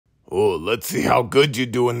Oh, let's see how good you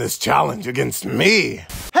do in this challenge against me.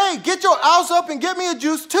 Hey, get your owls up and get me a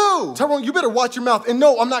juice too. Tyrone, you better watch your mouth. And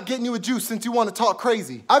no, I'm not getting you a juice since you want to talk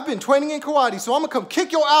crazy. I've been training in karate, so I'm gonna come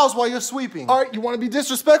kick your owls while you're sweeping. All right, you want to be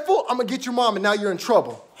disrespectful? I'm gonna get your mom and now you're in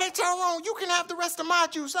trouble. Hey, Tyrone, you can have the rest of my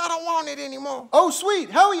juice. I don't want it anymore. Oh, sweet.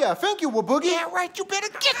 Hell yeah. Thank you, LaBoogie. Yeah, right. You better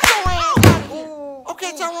get your ass out of here.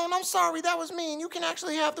 Okay, Tyrone, I'm sorry. That was mean. You can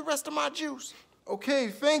actually have the rest of my juice. Okay,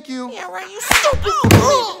 thank you. Yeah, right. You stupid for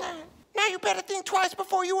believing that. Now you better think twice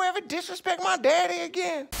before you ever disrespect my daddy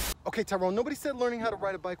again. Okay, Tyrone, nobody said learning how to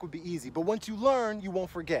ride a bike would be easy, but once you learn, you won't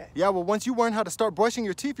forget. Yeah, well, once you learn how to start brushing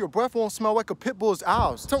your teeth, your breath won't smell like a pit bull's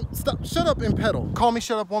owls. Don't stop, shut up and pedal. Call me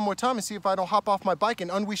shut up one more time and see if I don't hop off my bike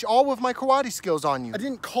and unleash all of my karate skills on you. I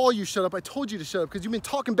didn't call you shut up, I told you to shut up because you've been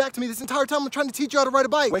talking back to me this entire time I'm trying to teach you how to ride a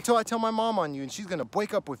bike. Wait till I tell my mom on you and she's gonna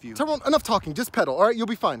break up with you. Tyrone, enough talking, just pedal, all right? You'll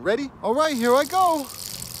be fine. Ready? All right, here I go.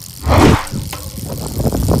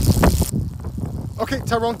 Okay,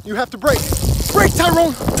 Tyrone, you have to brake. Brake,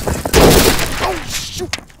 Tyrone! Oh,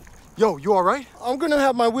 shoot! Yo, you all right? I'm gonna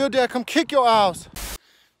have my wheel dad come kick your ass.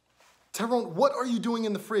 Tyrone, what are you doing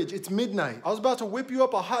in the fridge? It's midnight. I was about to whip you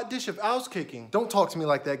up a hot dish of ass kicking. Don't talk to me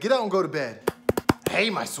like that. Get out and go to bed.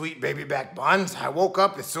 Hey, my sweet baby back buns. I woke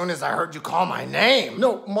up as soon as I heard you call my name.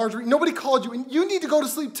 No, Marjorie, nobody called you, and you need to go to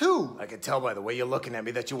sleep too. I can tell by the way you're looking at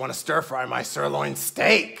me that you want to stir fry my sirloin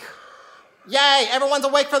steak. Yay, everyone's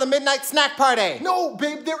awake for the midnight snack party. No,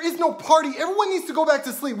 babe, there is no party. Everyone needs to go back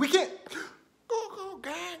to sleep. We can't.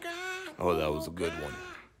 Oh, that was a good one.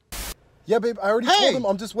 Yeah, babe, I already told him.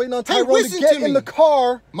 I'm just waiting on Tyrone to get in the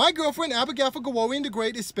car. My girlfriend, Abigail Gaworian the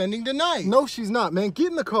Great, is spending the night. No, she's not, man. Get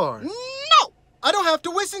in the car. No! I don't have to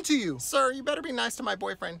listen to you. Sir, you better be nice to my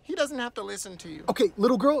boyfriend. He doesn't have to listen to you. Okay,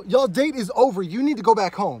 little girl, y'all date is over. You need to go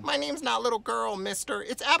back home. My name's not little girl, mister.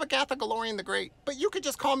 It's Abigatha Galorian the Great. But you could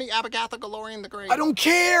just call me Abigatha Galorian the Great. I don't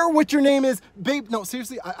care what your name is. Babe, no,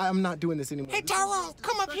 seriously, I'm not doing this anymore. Hey, Tyrone,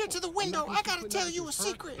 come up here to the window. I gotta tell you a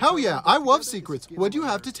secret. Hell yeah, I love secrets. What do you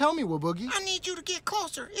have to tell me, LaBoogie? I need you to get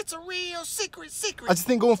closer. It's a real secret. I just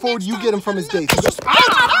think going forward, you get him from his dates.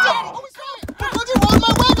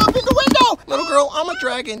 Little girl, I'm a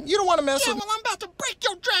dragon. You don't want to mess with me. Well, I'm about to break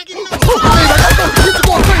your dragon.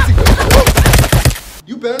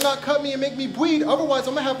 You better not cut me and make me bleed, otherwise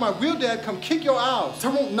I'm gonna have my real dad come kick your ass.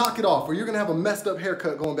 Tyrone, knock it off, or you're gonna have a messed up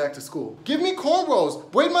haircut going back to school. Give me cornrows.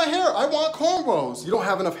 Braid my hair. I want cornrows. You don't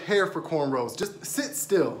have enough hair for cornrows. Just sit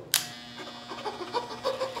still.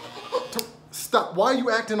 Stop. Why are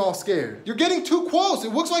you acting all scared? You're getting too close.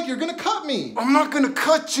 It looks like you're gonna cut me. I'm not gonna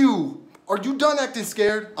cut you. Are you done acting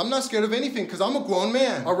scared? I'm not scared of anything because I'm a grown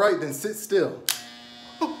man. All right, then sit still.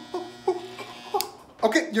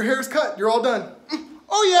 Okay, your hair is cut. You're all done.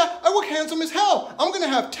 Oh yeah, I look handsome as hell. I'm gonna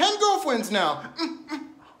have 10 girlfriends now.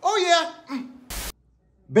 Oh yeah.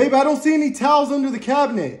 Babe, I don't see any towels under the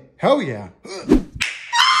cabinet. Hell yeah.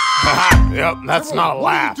 Yep, that's not a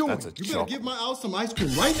laugh. That's a You joke. better give my owl some ice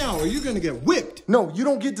cream right now or you're gonna get whipped. No, you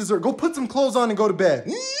don't get dessert. Go put some clothes on and go to bed.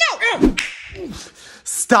 No!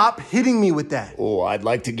 Stop hitting me with that. Oh, I'd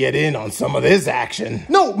like to get in on some of this action.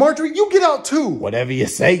 No, Marjorie, you get out too. Whatever you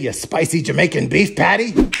say, you spicy Jamaican beef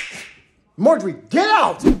patty. Marjorie, get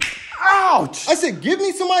out! Ouch! I said, give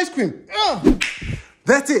me some ice cream. Ugh.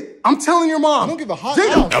 That's it. I'm telling your mom. I don't give a hot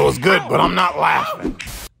Jada. That was good, but I'm not laughing.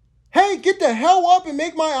 Hey, get the hell up and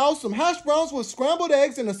make my owl some hash browns with scrambled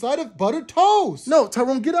eggs and a side of buttered toast. No,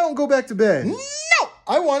 Tyrone, get out and go back to bed. No!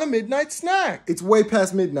 I want a midnight snack. It's way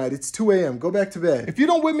past midnight. It's 2 a.m. Go back to bed. If you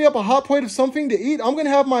don't whip me up a hot plate of something to eat, I'm gonna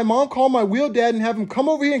have my mom call my real dad and have him come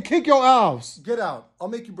over here and kick your ass. Get out. I'll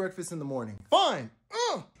make you breakfast in the morning. Fine.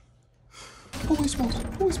 Holy smokes.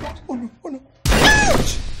 Holy smokes. Oh no. Oh no.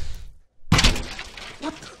 Ouch!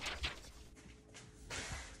 What the?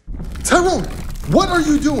 Tyrone, what are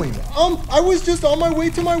you doing? I was just on my way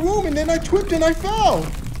to my room and then I tripped and I fell.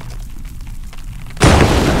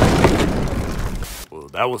 Well,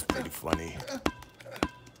 that was pretty funny.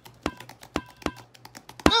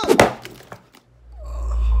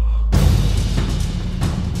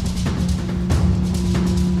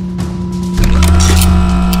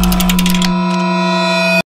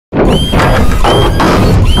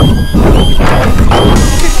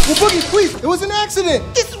 Boogie, please, it was an accident.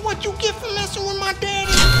 This is what you get for messing with my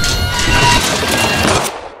daddy.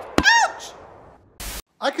 Ouch!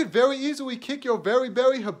 I could could very easily kick your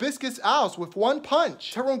very hibiscus ass with one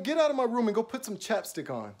punch. Tyrone, get out of my room and go put some chapstick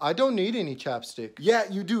on. I don't need any chapstick. Yeah,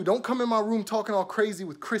 you do. Don't come in my room talking all crazy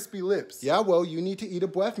with crispy lips. Yeah, well, you need to eat a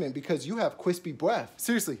breath mint because you have crispy breath.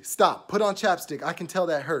 Seriously, stop. Put on chapstick. I can tell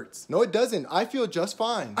that hurts. No, it doesn't. I feel just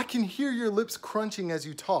fine. I can hear your lips crunching as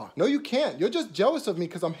you talk. No, you can't. You're just jealous of me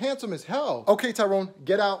because I'm handsome as hell. Okay, Tyrone,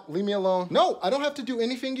 get out. Leave me alone. No, I don't have to do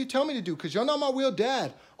anything you tell me to do because you're not my real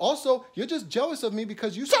dad. Also, you're just jealous of me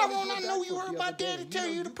because you... Tyrone, I know you heard my daddy tell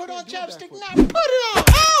you to put on chapstick. Now put it on!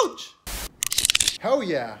 Ouch! Hell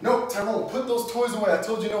yeah. No, Tyrone, put those toys away. I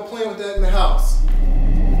told you no playing with that in the house.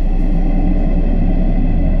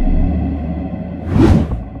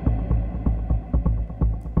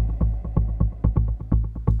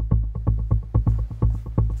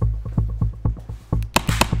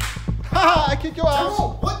 Haha, I kicked your ass.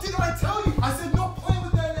 Tyrone, what did I tell you? I said no playing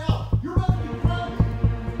with that now. You're about to be grounded.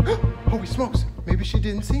 Holy smokes, maybe she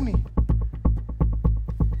didn't see me.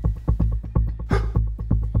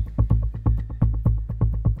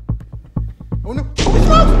 Oh no! Holy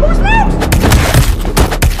smokes! Holy smokes!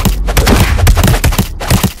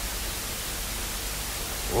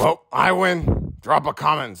 Well, I win. Drop a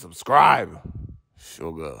comment, subscribe.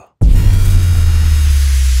 Sugar.